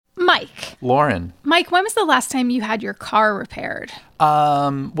Mike. Lauren. Mike, when was the last time you had your car repaired?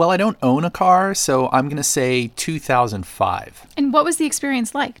 Well, I don't own a car, so I'm going to say 2005. And what was the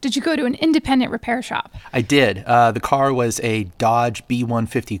experience like? Did you go to an independent repair shop? I did. The car was a Dodge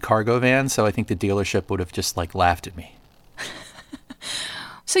B150 cargo van, so I think the dealership would have just laughed at me.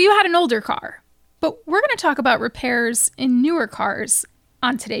 So you had an older car, but we're going to talk about repairs in newer cars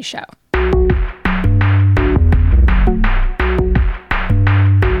on today's show.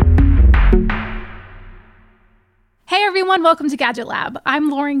 Hey everyone, welcome to Gadget Lab. I'm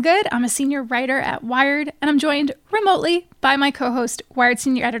Lauren Good. I'm a senior writer at Wired, and I'm joined remotely by my co-host, Wired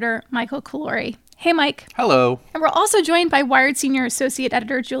senior editor Michael Calore. Hey, Mike. Hello. And we're also joined by Wired senior associate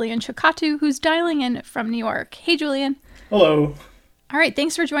editor Julian Chikatu, who's dialing in from New York. Hey, Julian. Hello. All right,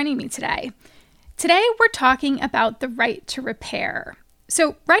 thanks for joining me today. Today, we're talking about the right to repair.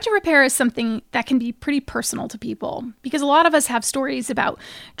 So right to repair is something that can be pretty personal to people because a lot of us have stories about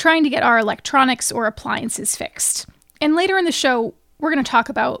trying to get our electronics or appliances fixed. And later in the show, we're going to talk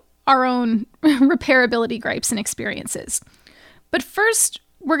about our own repairability gripes and experiences. But first,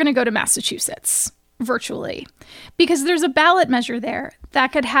 we're going to go to Massachusetts, virtually, because there's a ballot measure there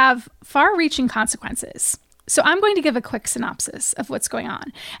that could have far-reaching consequences. So I'm going to give a quick synopsis of what's going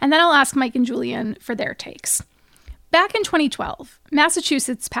on, and then I'll ask Mike and Julian for their takes. Back in 2012,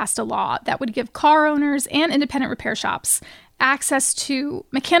 Massachusetts passed a law that would give car owners and independent repair shops access to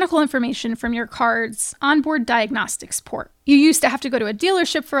mechanical information from your car's onboard diagnostics port. You used to have to go to a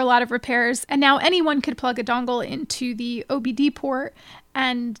dealership for a lot of repairs, and now anyone could plug a dongle into the OBD port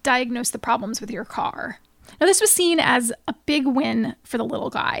and diagnose the problems with your car. Now, this was seen as a big win for the little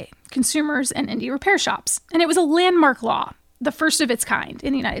guy, consumers, and indie repair shops, and it was a landmark law, the first of its kind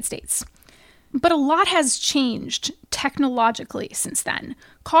in the United States. But a lot has changed technologically since then.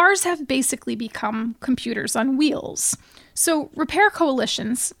 Cars have basically become computers on wheels. So repair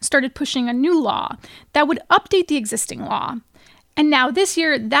coalitions started pushing a new law that would update the existing law. And now this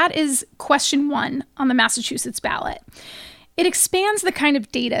year, that is question 1 on the Massachusetts ballot. It expands the kind of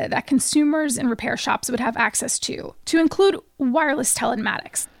data that consumers and repair shops would have access to include wireless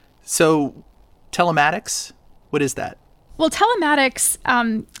telematics. So telematics, what is that? Well, telematics,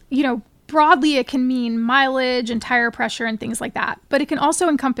 broadly, it can mean mileage and tire pressure and things like that, but it can also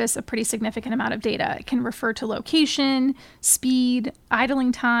encompass a pretty significant amount of data. It can refer to location, speed,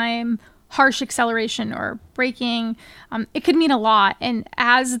 idling time, harsh acceleration or braking. It could mean a lot, and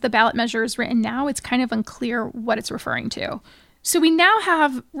as the ballot measure is written now, it's kind of unclear what it's referring to. So we now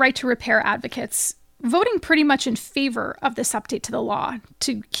have right to repair advocates voting pretty much in favor of this update to the law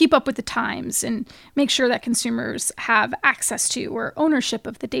to keep up with the times and make sure that consumers have access to or ownership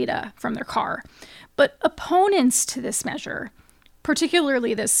of the data from their car. But opponents to this measure,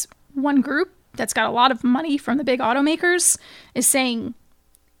 particularly this one group that's got a lot of money from the big automakers, is saying,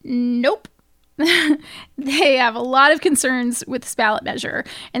 nope. They have a lot of concerns with this ballot measure.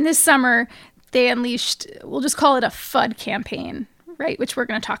 And this summer, they unleashed, we'll just call it a FUD campaign, right, which we're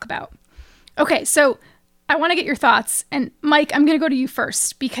going to talk about. Okay, so I want to get your thoughts. And Mike, I'm going to go to you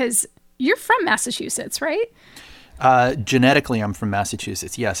first because you're from Massachusetts, right? Genetically, I'm from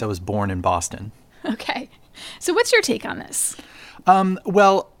Massachusetts. Yes, I was born in Boston. Okay. So what's your take on this?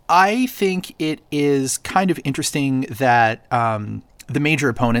 Well, I think it is kind of interesting that the major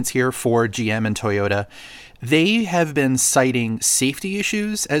opponents here, Ford, GM, and Toyota, they have been citing safety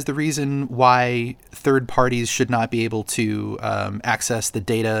issues as the reason why third parties should not be able to access the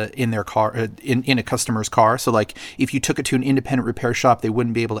data in their car, in a customer's car. So like if you took it to an independent repair shop, they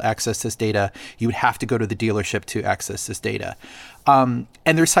wouldn't be able to access this data. You would have to go to the dealership to access this data. And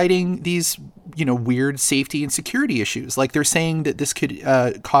they're citing these, weird safety and security issues. Like they're saying that this could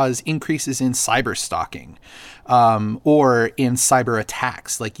cause increases in cyber stalking or in cyber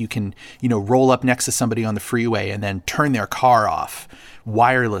attacks. Like you can, roll up next to somebody on the freeway and then turn their car off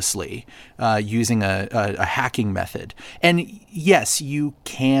wirelessly using a hacking method. And yes, you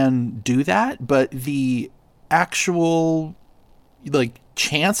can do that, but the actual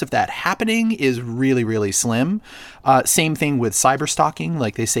chance of that happening is really, really slim. Same thing with cyber stalking.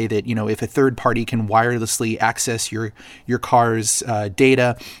 Like they say that, if a third party can wirelessly access your car's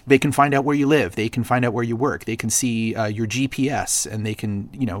data, they can find out where you live. They can find out where you work. They can see your GPS and they can,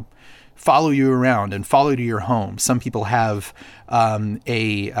 follow you around and follow to your home. Some people have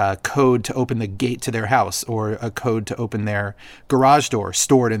a code to open the gate to their house or a code to open their garage door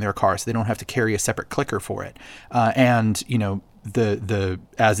stored in their car so they don't have to carry a separate clicker for it. And, the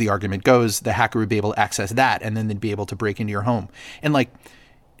as the argument goes, the hacker would be able to access that and then they'd be able to break into your home. And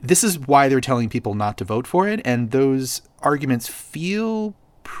this is why they're telling people not to vote for it. And those arguments feel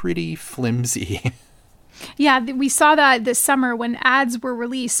pretty flimsy. Yeah, we saw that this summer when ads were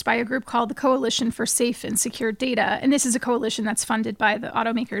released by a group called the Coalition for Safe and Secure Data. And this is a coalition that's funded by the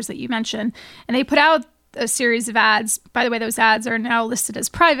automakers that you mentioned. And they put out a series of ads. By the way, those ads are now listed as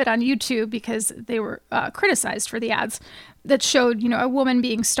private on YouTube because they were criticized for the ads that showed, a woman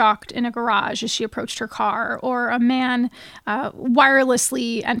being stalked in a garage as she approached her car, or a man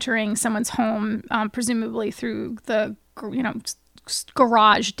wirelessly entering someone's home, presumably through the,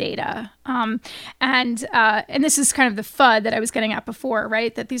 garage data. And this is kind of the FUD that I was getting at before,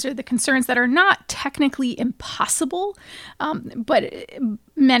 right? That these are the concerns that are not technically impossible, but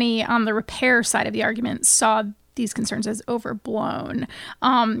many on the repair side of the argument saw these concerns as overblown.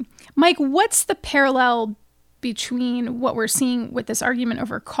 Mike, what's the parallel between what we're seeing with this argument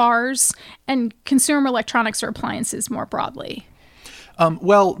over cars and consumer electronics or appliances more broadly?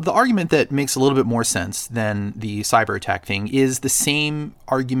 Well, the argument that makes a little bit more sense than the cyber attack thing is the same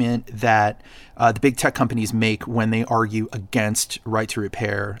argument that the big tech companies make when they argue against right to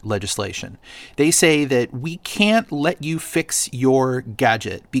repair legislation. They say that we can't let you fix your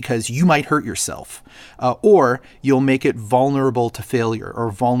gadget because you might hurt yourself, or you'll make it vulnerable to failure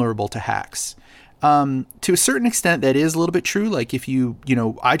or vulnerable to hacks. To a certain extent, that is a little bit true. Like if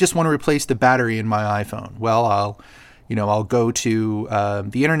I just want to replace the battery in my iPhone. Well, I'll go to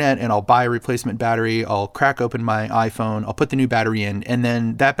the internet and I'll buy a replacement battery. I'll crack open my iPhone. I'll put the new battery in, and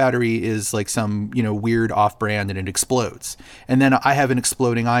then that battery is like some weird off-brand, and it explodes. And then I have an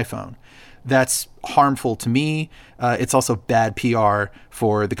exploding iPhone. That's harmful to me. It's also bad PR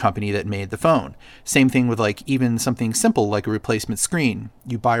for the company that made the phone. Same thing with like even something simple like a replacement screen.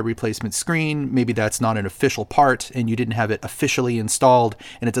 You buy a replacement screen, maybe that's not an official part and you didn't have it officially installed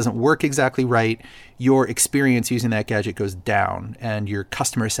and it doesn't work exactly right. Your experience using that gadget goes down and your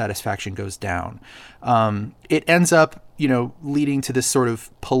customer satisfaction goes down. It ends up, leading to this sort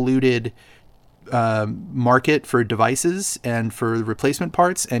of polluted market for devices and for replacement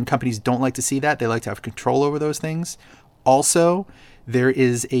parts, and companies don't like to see that. They like to have control over those things. Also, there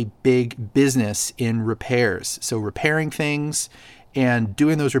is a big business in repairs. So repairing things and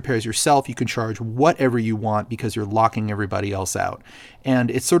doing those repairs yourself, you can charge whatever you want because you're locking everybody else out.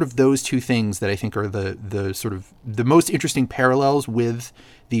 And it's sort of those two things that I think are the sort of the most interesting parallels with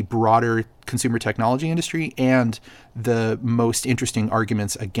the broader consumer technology industry and the most interesting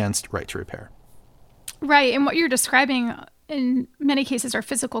arguments against right to repair. Right. And what you're describing in many cases are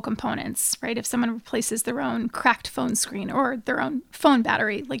physical components, right? If someone replaces their own cracked phone screen or their own phone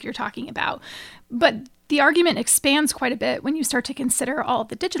battery, like you're talking about. But the argument expands quite a bit when you start to consider all of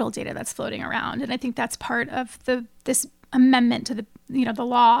the digital data that's floating around. And I think that's part of this amendment to the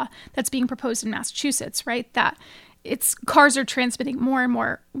law that's being proposed in Massachusetts, right? That cars are transmitting more and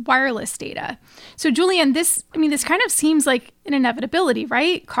more wireless data. So Julian, this kind of seems like an inevitability,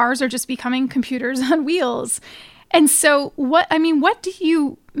 right? Cars are just becoming computers on wheels. And so what do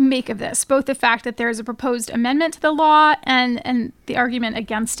you make of this? Both the fact that there is a proposed amendment to the law and the argument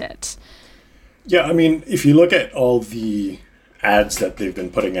against it. Yeah, if you look at all the ads that they've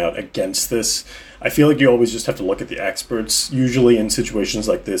been putting out against this, I feel like you always just have to look at the experts. Usually in situations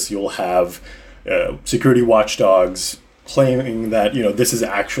like this, you'll have security watchdogs claiming that, this is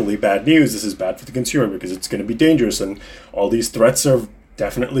actually bad news. This is bad for the consumer because it's going to be dangerous. And all these threats are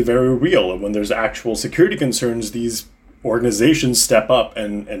definitely very real. And when there's actual security concerns, these organizations step up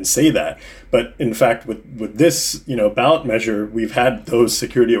and say that. But in fact, with this, ballot measure, we've had those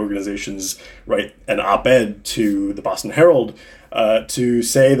security organizations write an op-ed to the Boston Herald to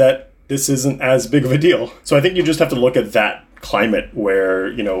say that this isn't as big of a deal. So I think you just have to look at that climate where,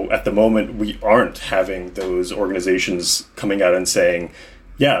 at the moment we aren't having those organizations coming out and saying,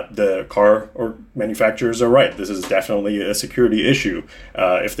 yeah, the car or manufacturers are right. This is definitely a security issue.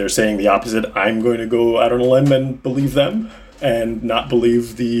 If they're saying the opposite, I'm going to go out on a limb and believe them and not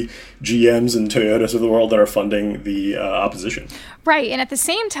believe the GMs and Toyotas of the world that are funding the opposition. Right. And at the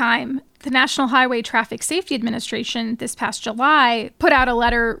same time, the National Highway Traffic Safety Administration this past July put out a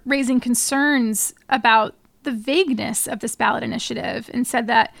letter raising concerns about the vagueness of this ballot initiative and said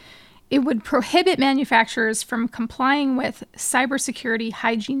that it would prohibit manufacturers from complying with cybersecurity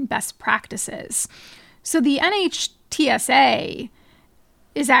hygiene best practices. So the NHTSA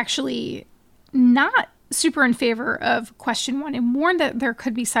is actually not super in favor of question one and warned that there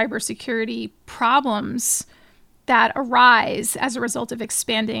could be cybersecurity problems that arise as a result of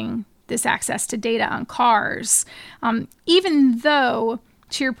expanding this access to data on cars. Even though,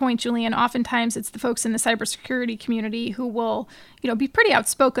 to your point, Julian, oftentimes it's the folks in the cybersecurity community who will, be pretty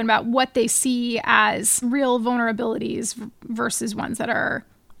outspoken about what they see as real vulnerabilities versus ones that are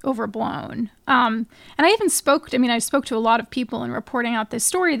overblown. And I spoke to a lot of people in reporting out this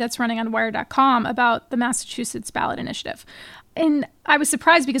story that's running on Wire.com about the Massachusetts ballot initiative. And I was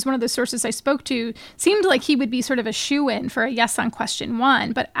surprised because one of the sources I spoke to seemed like he would be sort of a shoo-in for a yes on question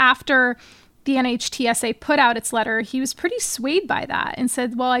 1. But after the NHTSA put out its letter, he was pretty swayed by that and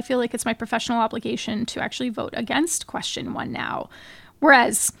said, well, I feel like it's my professional obligation to actually vote against question 1 now.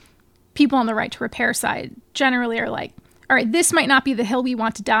 Whereas people on the right to repair side generally are like, all right, this might not be the hill we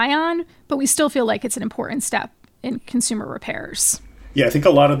want to die on, but we still feel like it's an important step in consumer repairs. Yeah, I think a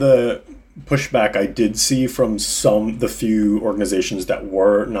lot of the pushback I did see from the few organizations that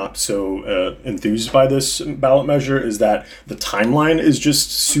were not so enthused by this ballot measure is that the timeline is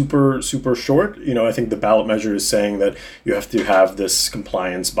just super, super short. I think the ballot measure is saying that you have to have this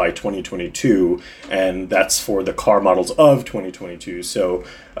compliance by 2022, and that's for the car models of 2022. So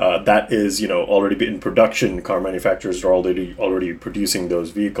that is, already in production. Car manufacturers are already producing those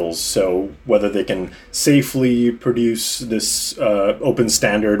vehicles. So whether they can safely produce this open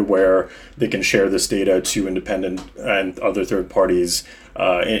standard where they can share this data to independent and other third parties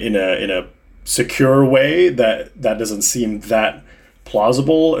in a secure way, that doesn't seem that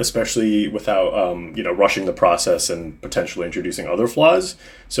plausible, especially without rushing the process and potentially introducing other flaws.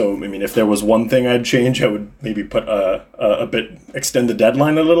 So if there was one thing I'd change, I would maybe put extend the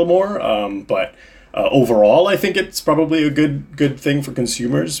deadline a little more. But overall, I think it's probably a good thing for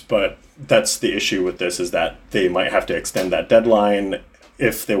consumers. But that's the issue with this, is that they might have to extend that deadline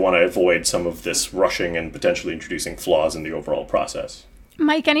if they want to avoid some of this rushing and potentially introducing flaws in the overall process.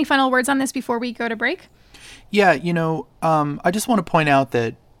 Mike, any final words on this before we go to break? Yeah, I just want to point out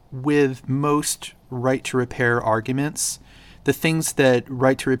that with most right to repair arguments, the things that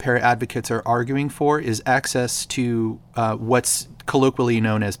right to repair advocates are arguing for is access to what's colloquially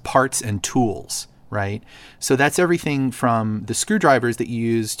known as parts and tools, right? So that's everything from the screwdrivers that you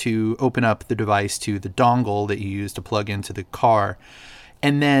use to open up the device to the dongle that you use to plug into the car.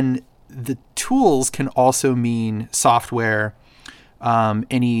 And then the tools can also mean software,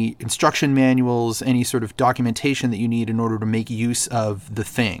 any instruction manuals, any sort of documentation that you need in order to make use of the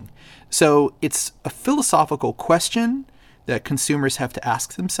thing. So it's a philosophical question that consumers have to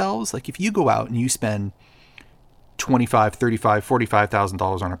ask themselves. Like, if you go out and you spend $25,000, $35,000,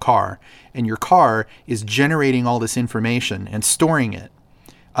 $45,000 on a car, and your car is generating all this information and storing it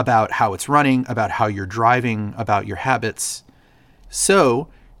about how it's running, about how you're driving, about your habits. So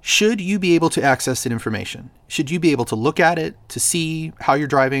should you be able to access that information? Should you be able to look at it to see how you're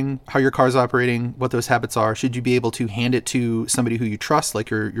driving, how your car's operating, what those habits are? Should you be able to hand it to somebody who you trust, like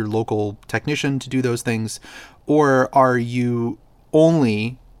your local technician, to do those things? Or are you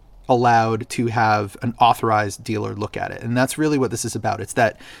only allowed to have an authorized dealer look at it? And that's really what this is about. It's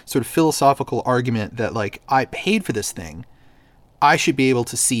that sort of philosophical argument that, like, I paid for this thing. I should be able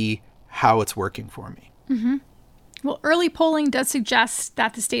to see how it's working for me. Mm-hmm. Well, early polling does suggest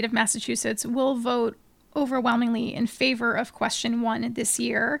that the state of Massachusetts will vote overwhelmingly in favor of question 1 this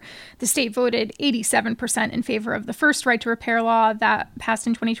year. The state voted 87% in favor of the first right to repair law that passed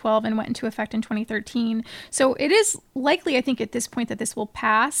in 2012 and went into effect in 2013. So it is likely, I think, at this point that this will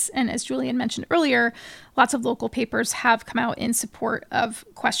pass. And as Julian mentioned earlier, lots of local papers have come out in support of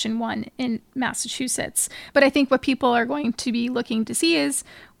question 1 in Massachusetts. But I think what people are going to be looking to see is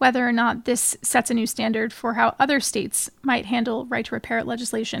whether or not this sets a new standard for how other states might handle right to repair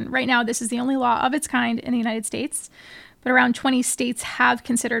legislation. Right now, this is the only law of its kind in the United States, but around 20 states have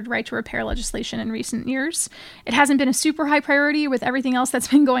considered right to repair legislation in recent years. It hasn't been a super high priority with everything else that's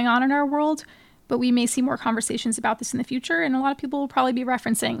been going on in our world, but we may see more conversations about this in the future, and a lot of people will probably be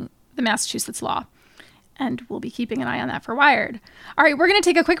referencing the Massachusetts law. And we'll be keeping an eye on that for Wired. All right, we're going to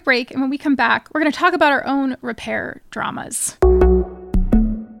take a quick break, and when we come back, we're going to talk about our own repair dramas.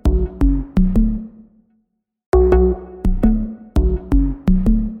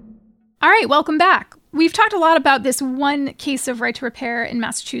 All right, welcome back. We've talked a lot about this one case of right to repair in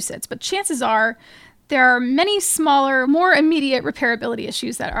Massachusetts, but chances are there are many smaller, more immediate repairability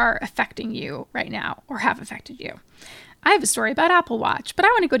issues that are affecting you right now or have affected you. I have a story about Apple Watch, but I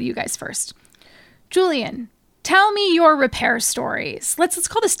want to go to you guys first. Julian, tell me your repair stories. Let's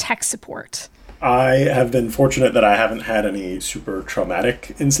call this tech support. I have been fortunate that I haven't had any super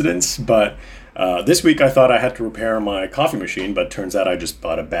traumatic incidents, but this week I thought I had to repair my coffee machine, but turns out I just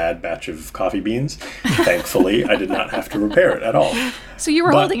bought a bad batch of coffee beans. Thankfully, I did not have to repair it at all. So you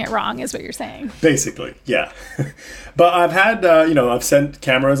were holding it wrong, is what you're saying. Basically, yeah. But I've had, I've sent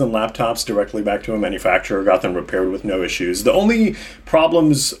cameras and laptops directly back to a manufacturer, got them repaired with no issues. The only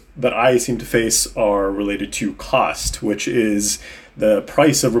problems that I seem to face are related to cost, which is the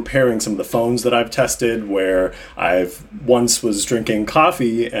price of repairing some of the phones that I've tested, where I've once was drinking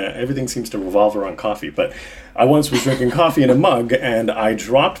coffee. Everything seems to revolve around coffee, but I once was drinking coffee in a mug, and I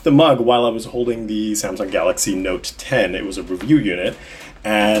dropped the mug while I was holding the Samsung Galaxy Note 10. It was a review unit,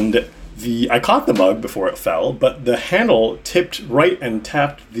 and I caught the mug before it fell, but the handle tipped right and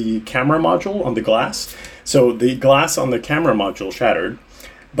tapped the camera module on the glass. So the glass on the camera module shattered,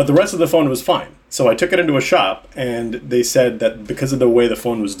 but the rest of the phone was fine. So I took it into a shop, and they said that because of the way the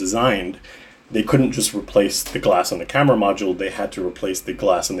phone was designed, they couldn't just replace the glass on the camera module. They had to replace the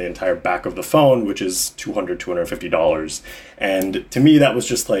glass on the entire back of the phone, which is $250. And to me, that was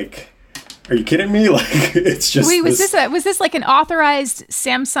just like, are you kidding me? Like, it's just. Wait, was this like an authorized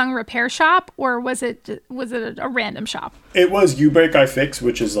Samsung repair shop, or was it a random shop? It was Ubreak iFix,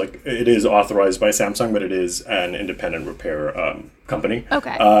 which is like, it is authorized by Samsung, but it is an independent repair company.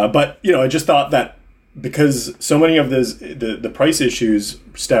 Okay. But I just thought that because so many of the price issues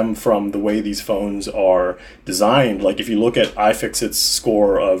stem from the way these phones are designed. Like if you look at iFixit's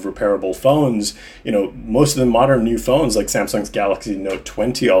score of repairable phones, most of the modern new phones like Samsung's Galaxy Note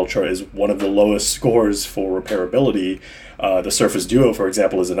 20 Ultra is one of the lowest scores for repairability. The Surface Duo, for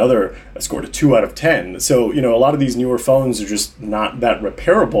example, is another scored a 2 out of 10. So, a lot of these newer phones are just not that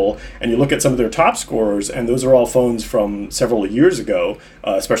repairable. And you look at some of their top scores, and those are all phones from several years ago,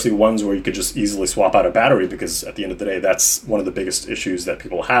 especially ones where you could just easily swap out a battery, because at the end of the day, that's one of the biggest issues that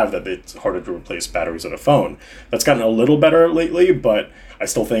people have, that it's harder to replace batteries on a phone. That's gotten a little better lately, but I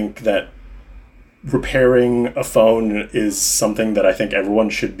still think that repairing a phone is something that I think everyone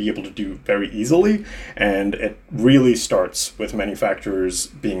should be able to do very easily, and it really starts with manufacturers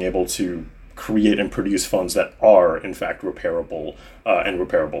being able to create and produce phones that are in fact repairable and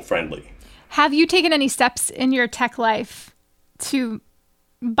repairable friendly. Have you taken any steps in your tech life to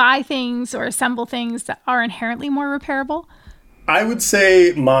buy things or assemble things that are inherently more repairable? I would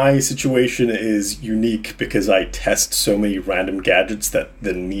say my situation is unique because I test so many random gadgets that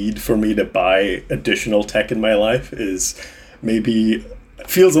the need for me to buy additional tech in my life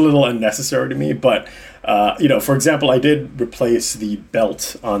feels a little unnecessary to me. But, for example, I did replace the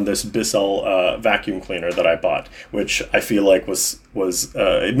belt on this Bissell vacuum cleaner that I bought, which I feel like was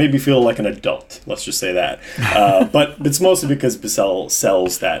it made me feel like an adult. Let's just say that. But it's mostly because Bissell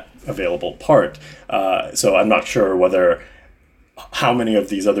sells that available part. So I'm not sure how many of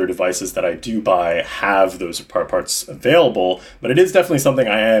these other devices that I do buy have those parts available, but it is definitely something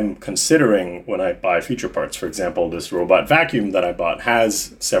I am considering when I buy feature parts. For example, this robot vacuum that I bought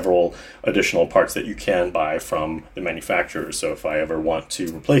has several additional parts that you can buy from the manufacturer. So if I ever want to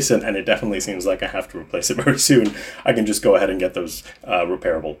replace it, and it definitely seems like I have to replace it very soon, I can just go ahead and get those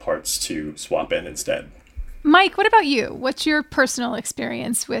repairable parts to swap in instead. Mike, what about you? What's your personal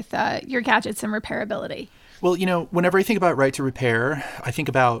experience with your gadgets and repairability? Well, whenever I think about right to repair, I think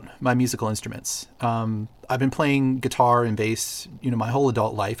about my musical instruments. I've been playing guitar and bass, my whole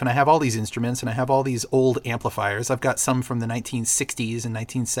adult life, and I have all these instruments and I have all these old amplifiers. I've got some from the 1960s and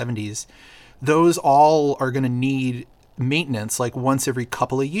 1970s. Those all are going to need maintenance like once every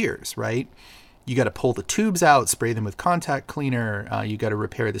couple of years, right? You got to pull the tubes out, spray them with contact cleaner. You got to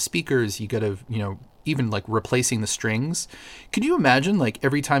repair the speakers. You got to, even like replacing the strings. Could you imagine like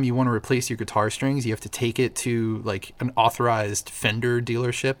every time you want to replace your guitar strings, you have to take it to like an authorized Fender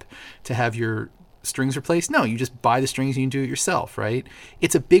dealership to have your strings replaced? No, you just buy the strings and you do it yourself, right?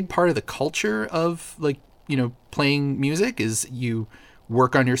 It's a big part of the culture of like, playing music is you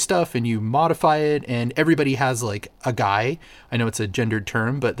work on your stuff and you modify it, and everybody has like a guy. I know it's a gendered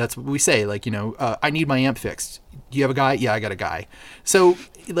term, but that's what we say. Like, I need my amp fixed. Do you have a guy? Yeah, I got a guy. So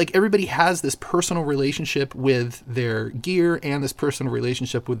like everybody has this personal relationship with their gear and this personal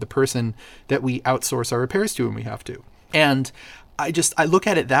relationship with the person that we outsource our repairs to when we have to. And I look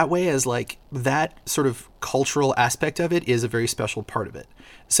at it that way, as like that sort of cultural aspect of it is a very special part of it.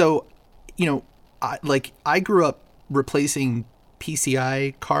 So, I grew up replacing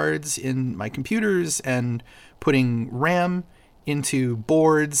PCI cards in my computers and putting RAM into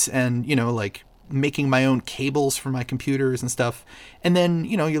boards and, like making my own cables for my computers and stuff. And then,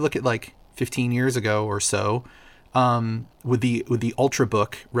 you look at like 15 years ago or so, with the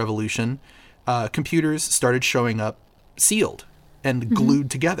Ultrabook revolution, computers started showing up sealed and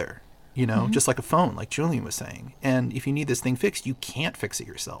glued together, just like a phone, like Julian was saying. And if you need this thing fixed, you can't fix it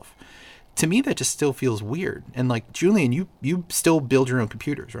yourself. To me, that just still feels weird. And like Julian, you still build your own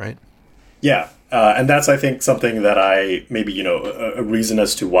computers, right? Yeah. And that's, I think, something that I maybe, a reason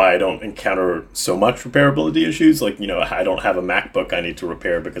as to why I don't encounter so much repairability issues. Like, I don't have a MacBook I need to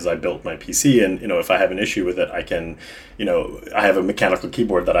repair because I built my PC. And, if I have an issue with it, I can, I have a mechanical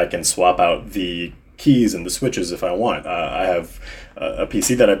keyboard that I can swap out the keys and the switches if I want. I have a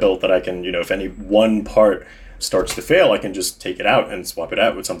PC that I built that I can, if any one part starts to fail, I can just take it out and swap it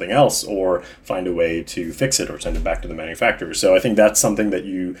out with something else, or find a way to fix it or send it back to the manufacturer. So I think that's something that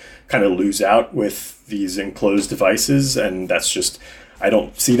you kind of lose out with these enclosed devices, and that's just, I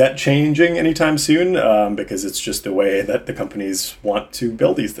don't see that changing anytime soon, because it's just the way that the companies want to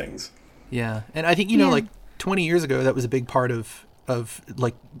build these things. Yeah, and I think, like 20 years ago, that was a big part of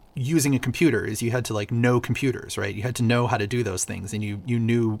like using a computer, is you had to like know computers, right? You had to know how to do those things, and you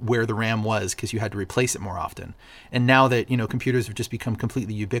knew where the RAM was because you had to replace it more often. And now that, computers have just become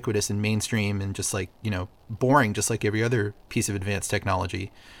completely ubiquitous and mainstream and just like, boring, just like every other piece of advanced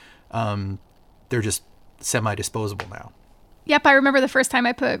technology, they're just semi-disposable now. Yep, I remember the first time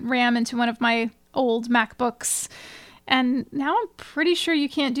I put RAM into one of my old MacBooks, and now I'm pretty sure you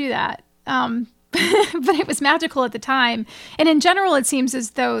can't do that. But it was magical at the time. And in general, it seems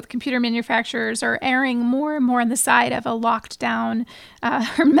as though the computer manufacturers are erring more and more on the side of a locked down,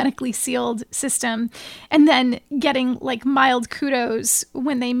 hermetically sealed system, and then getting like mild kudos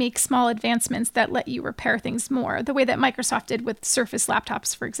when they make small advancements that let you repair things more. The way that Microsoft did with Surface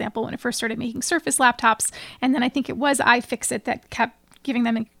laptops, for example, when it first started making Surface laptops. And then I think it was iFixit that kept giving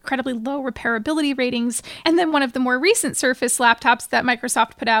them incredibly low repairability ratings. And then one of the more recent Surface laptops that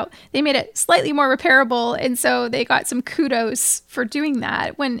Microsoft put out, they made it slightly more repairable. And so they got some kudos for doing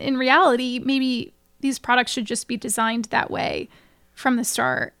that, when in reality, maybe these products should just be designed that way from the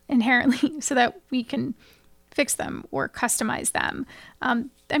start inherently so that we can fix them or customize them.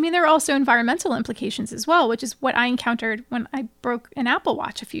 There are also environmental implications as well, which is what I encountered when I broke an Apple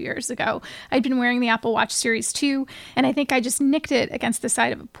Watch a few years ago. I'd been wearing the Apple Watch Series 2, and I think I just nicked it against the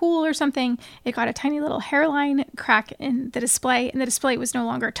side of a pool or something. It got a tiny little hairline crack in the display, and the display was no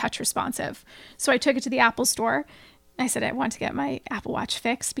longer touch responsive. So I took it to the Apple store. I said I want to get my Apple Watch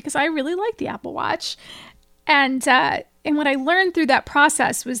fixed because I really like the Apple Watch. And what I learned through that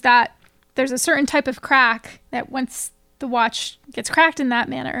process was that there's a certain type of crack that once the watch gets cracked in that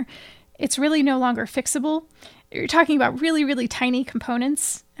manner, it's really no longer fixable. You're talking about really, really tiny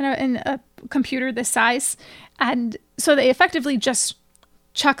components in a computer this size. And so they effectively just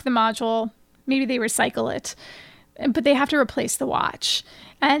chuck the module, maybe they recycle it, but they have to replace the watch.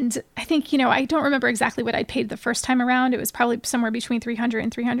 And I think, I don't remember exactly what I paid the first time around. It was probably somewhere between $300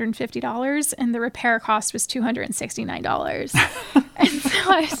 and $350, and the repair cost was $269. And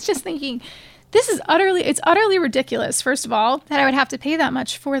so I was just thinking, it's utterly ridiculous, first of all, that I would have to pay that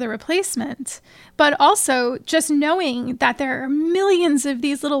much for the replacement. But also just knowing that there are millions of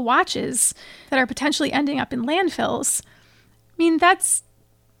these little watches that are potentially ending up in landfills. That's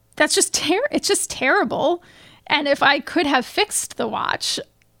just it's just terrible. And if I could have fixed the watch,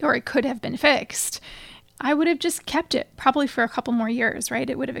 or it could have been fixed, I would have just kept it probably for a couple more years, right?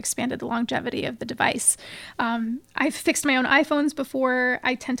 It would have expanded the longevity of the device. I've fixed my own iPhones before.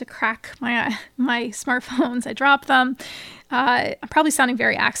 I tend to crack my smartphones. I drop them. I'm probably sounding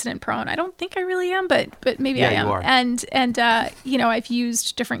very accident prone. I don't think I really am, but maybe I am. You are. And I've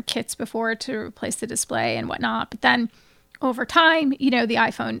used different kits before to replace the display and whatnot. But then over time, the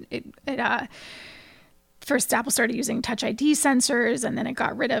iPhone, first Apple started using Touch ID sensors, and then it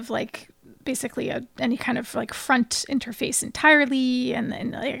got rid of basically any kind of front interface entirely, and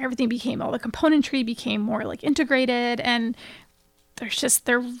then all the componentry became more integrated, and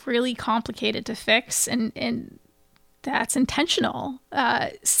they're really complicated to fix, and that's intentional.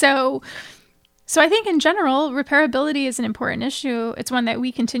 So I think in general, repairability is an important issue. It's one that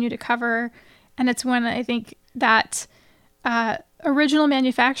we continue to cover, and it's one I think that original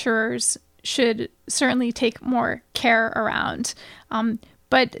manufacturers should certainly take more care around.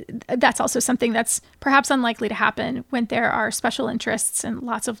 But that's also something that's perhaps unlikely to happen when there are special interests and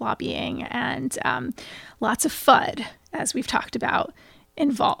lots of lobbying and lots of FUD, as we've talked about,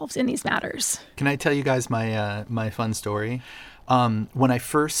 involved in these matters. Can I tell you guys my fun story? When I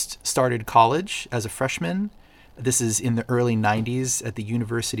first started college as a freshman, this is in the early 90s at the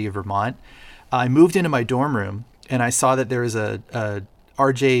University of Vermont, I moved into my dorm room and I saw that there was a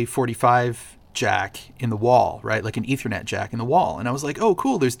RJ45 jack in the wall, right? Like an Ethernet jack in the wall. And I was like, oh,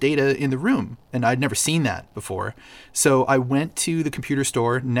 cool, there's data in the room. And I'd never seen that before. So I went to the computer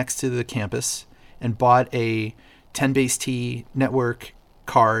store next to the campus and bought a 10BASE-T network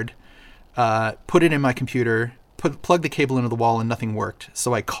card, put it in my computer, plugged the cable into the wall, and nothing worked.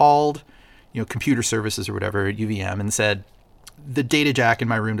 So I called, computer services or whatever at UVM and said, the data jack in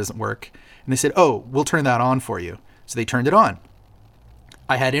my room doesn't work. And they said, oh, we'll turn that on for you. So they turned it on.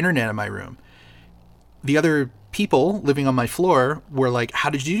 I had internet in my room. The other people living on my floor were like, how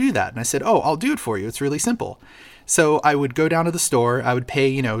did you do that? And I said, oh, I'll do it for you. It's really simple. So I would go down to the store. I would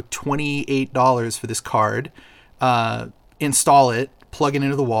pay, $28 for this card, install it, plug it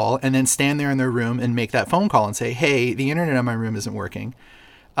into the wall, and then stand there in their room and make that phone call and say, hey, the internet in my room isn't working.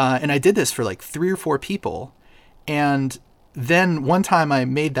 And I did this for like 3 or 4 people. And then one time I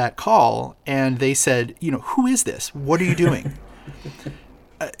made that call and they said, who is this? What are you doing?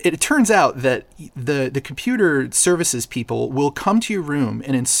 It turns out that the computer services people will come to your room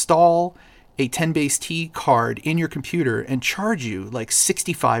and install a 10BASE-T card in your computer and charge you like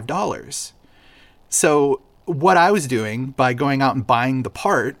 $65. So what I was doing by going out and buying the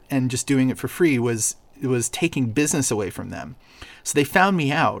part and just doing it for free was taking business away from them. So they found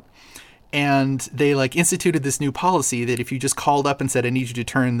me out. And they instituted this new policy that if you just called up and said, I need you to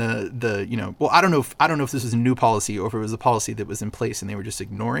turn I don't know if this was a new policy or if it was a policy that was in place and they were just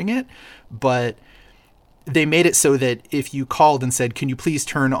ignoring it, but they made it so that if you called and said, can you please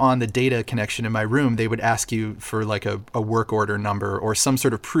turn on the data connection in my room, they would ask you for like a work order number or some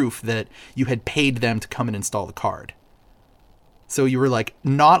sort of proof that you had paid them to come and install the card. So you were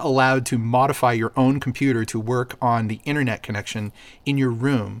not allowed to modify your own computer to work on the internet connection in your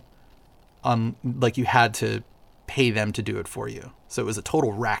room. You had to pay them to do it for you. So it was a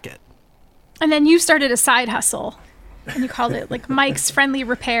total racket. And then you started a side hustle and you called it Mike's Friendly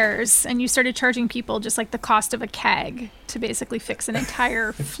Repairs. And you started charging people just the cost of a keg to basically fix an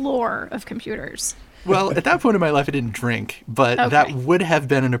entire floor of computers. Well, at that point in my life, I didn't drink, but that would have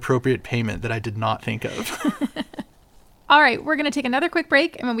been an appropriate payment that I did not think of. All right, we're going to take another quick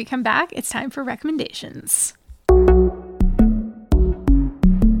break. And when we come back, it's time for recommendations.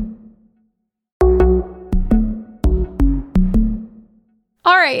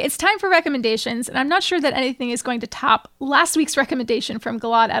 All right, it's time for recommendations, and I'm not sure that anything is going to top last week's recommendation from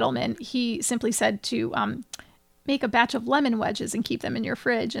Gilad Edelman. He simply said to make a batch of lemon wedges and keep them in your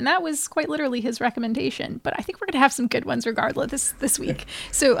fridge, and that was quite literally his recommendation. But I think we're going to have some good ones regardless this week.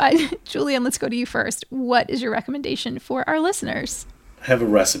 So, Julian, let's go to you first. What is your recommendation for our listeners? I have a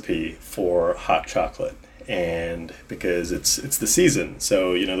recipe for hot chocolate, and because it's the season,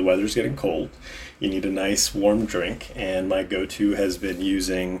 so the weather's getting cold. You need a nice warm drink, and my go-to has been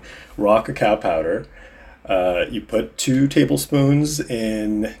using raw cacao powder. You put 2 tablespoons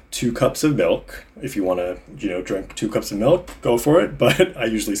in 2 cups of milk. If you want to, drink 2 cups of milk, go for it, but I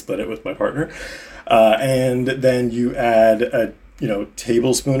usually split it with my partner. And then you add a,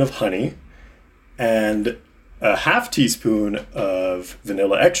 tablespoon of honey and a half teaspoon of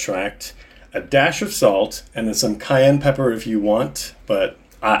vanilla extract, a dash of salt, and then some cayenne pepper if you want, but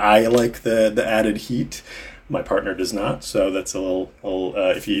I like the added heat. My partner does not, so that's a little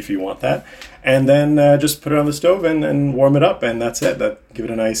if you want that. And then just put it on the stove and warm it up, and that's it. Give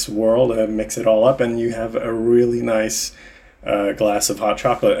it a nice whirl, mix it all up, and you have a really nice glass of hot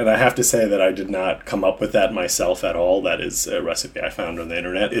chocolate. And I have to say that I did not come up with that myself at all. That is a recipe I found on the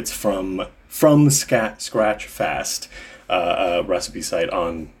internet. It's from Scratch Fast, a recipe site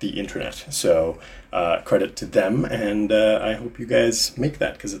on the internet. So credit to them, and I hope you guys make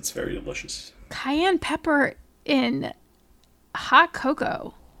that because it's very delicious. Cayenne pepper in hot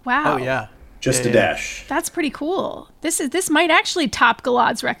cocoa. Wow. Oh, yeah. Just a dash. That's pretty cool. This might actually top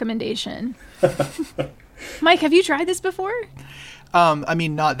Gilad's recommendation. Mike, have you tried this before? I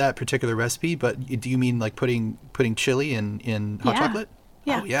mean, not that particular recipe, but do you mean putting chili in hot chocolate?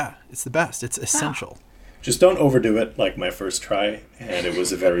 Yeah. Oh, yeah. It's the best. It's essential. Wow. Just don't overdo it like my first try, and it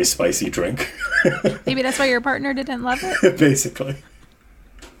was a very spicy drink. Maybe that's why your partner didn't love it? Basically.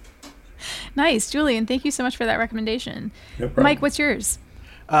 Nice. Julian, thank you so much for that recommendation. No problem. Mike, what's yours?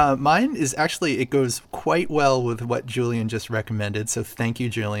 Mine is actually, it goes quite well with what Julian just recommended. So thank you,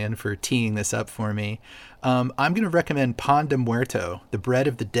 Julian, for teeing this up for me. I'm going to recommend Pan de Muerto, the bread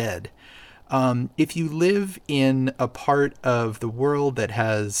of the dead. If you live in a part of the world that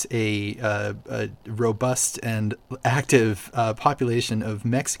has a robust and active population of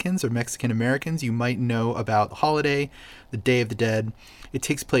Mexicans or Mexican Americans, you might know about the holiday, the Day of the Dead. It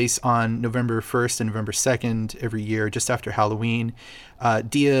takes place on November 1st and November 2nd every year, just after Halloween.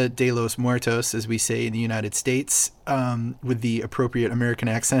 Dia de los Muertos, as we say in the United States, with the appropriate American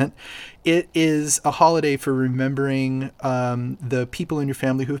accent. It is a holiday for remembering the people in your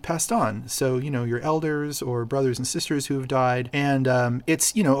family who have passed on. So, your elders or brothers and sisters who have died. And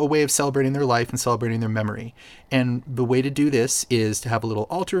it's, a way of celebrating their life and celebrating their memory. And the way to do this is to have a little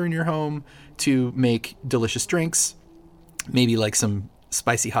altar in your home, to make delicious drinks, maybe like some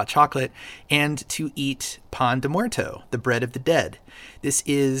spicy hot chocolate, and to eat Pan de Muerto, the bread of the dead. This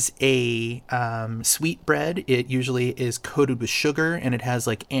is a sweet bread. It usually is coated with sugar, and it has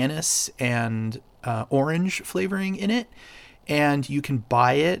like anise and orange flavoring in it, and you can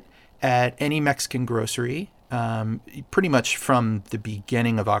buy it at any Mexican grocery pretty much from the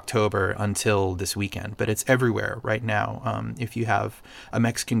beginning of October until this weekend, but it's everywhere right now. If you have a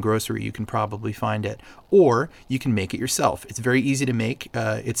Mexican grocery, you can probably find it, or you can make it yourself. It's very easy to make.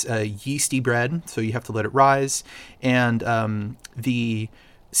 It's a yeasty bread, so you have to let it rise, and the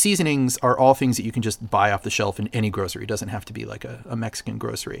seasonings are all things that you can just buy off the shelf in any grocery. It doesn't have to be like a Mexican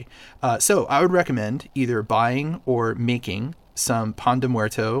grocery. So I would recommend either buying or making some pan de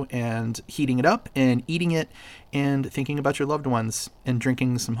muerto and heating it up and eating it and thinking about your loved ones and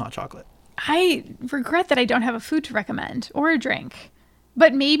drinking some hot chocolate. I regret that I don't have a food to recommend or a drink,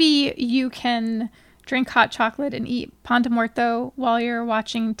 but maybe you can drink hot chocolate and eat pan de muerto while you're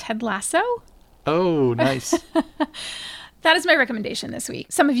watching Ted Lasso. Oh, nice. That is my recommendation this week.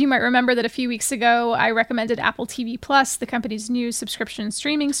 Some of you might remember that a few weeks ago, I recommended Apple TV Plus, the company's new subscription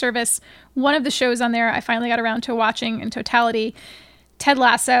streaming service. One of the shows on there I finally got around to watching in totality, Ted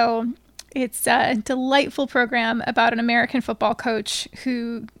Lasso. It's a delightful program about an American football coach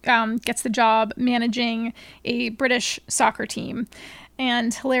who gets the job managing a British soccer team.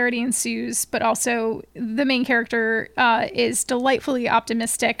 And hilarity ensues, but also the main character is delightfully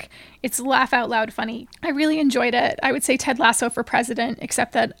optimistic. It's laugh out loud funny. I really enjoyed it. I would say Ted Lasso for president,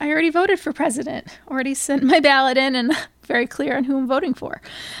 except that I already voted for president, already sent my ballot in and very clear on who I'm voting for.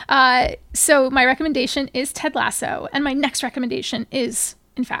 So my recommendation is Ted Lasso. And my next recommendation is,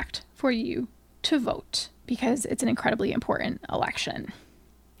 in fact, for you to vote because it's an incredibly important election.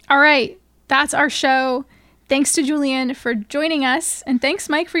 All right, that's our show. Thanks to Julian for joining us. And thanks,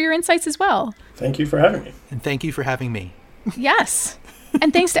 Mike, for your insights as well. Thank you for having me. And thank you for having me. Yes.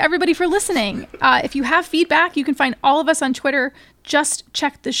 And thanks to everybody for listening. If you have feedback, you can find all of us on Twitter. Just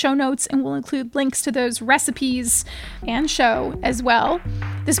check the show notes and we'll include links to those recipes and show as well.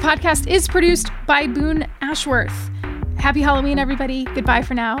 This podcast is produced by Boone Ashworth. Happy Halloween, everybody. Goodbye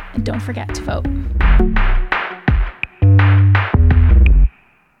for now. And don't forget to vote.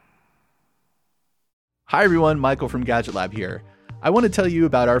 Hi everyone, Michael from Gadget Lab here. I want to tell you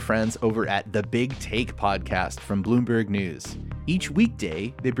about our friends over at the Big Take podcast from Bloomberg News. Each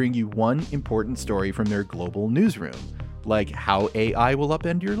weekday, they bring you one important story from their global newsroom, like how AI will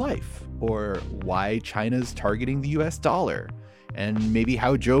upend your life, or why China's targeting the US dollar, and maybe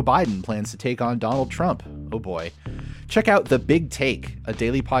how Joe Biden plans to take on Donald Trump. Oh boy. Check out The Big Take, a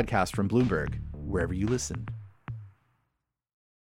daily podcast from Bloomberg, wherever you listen.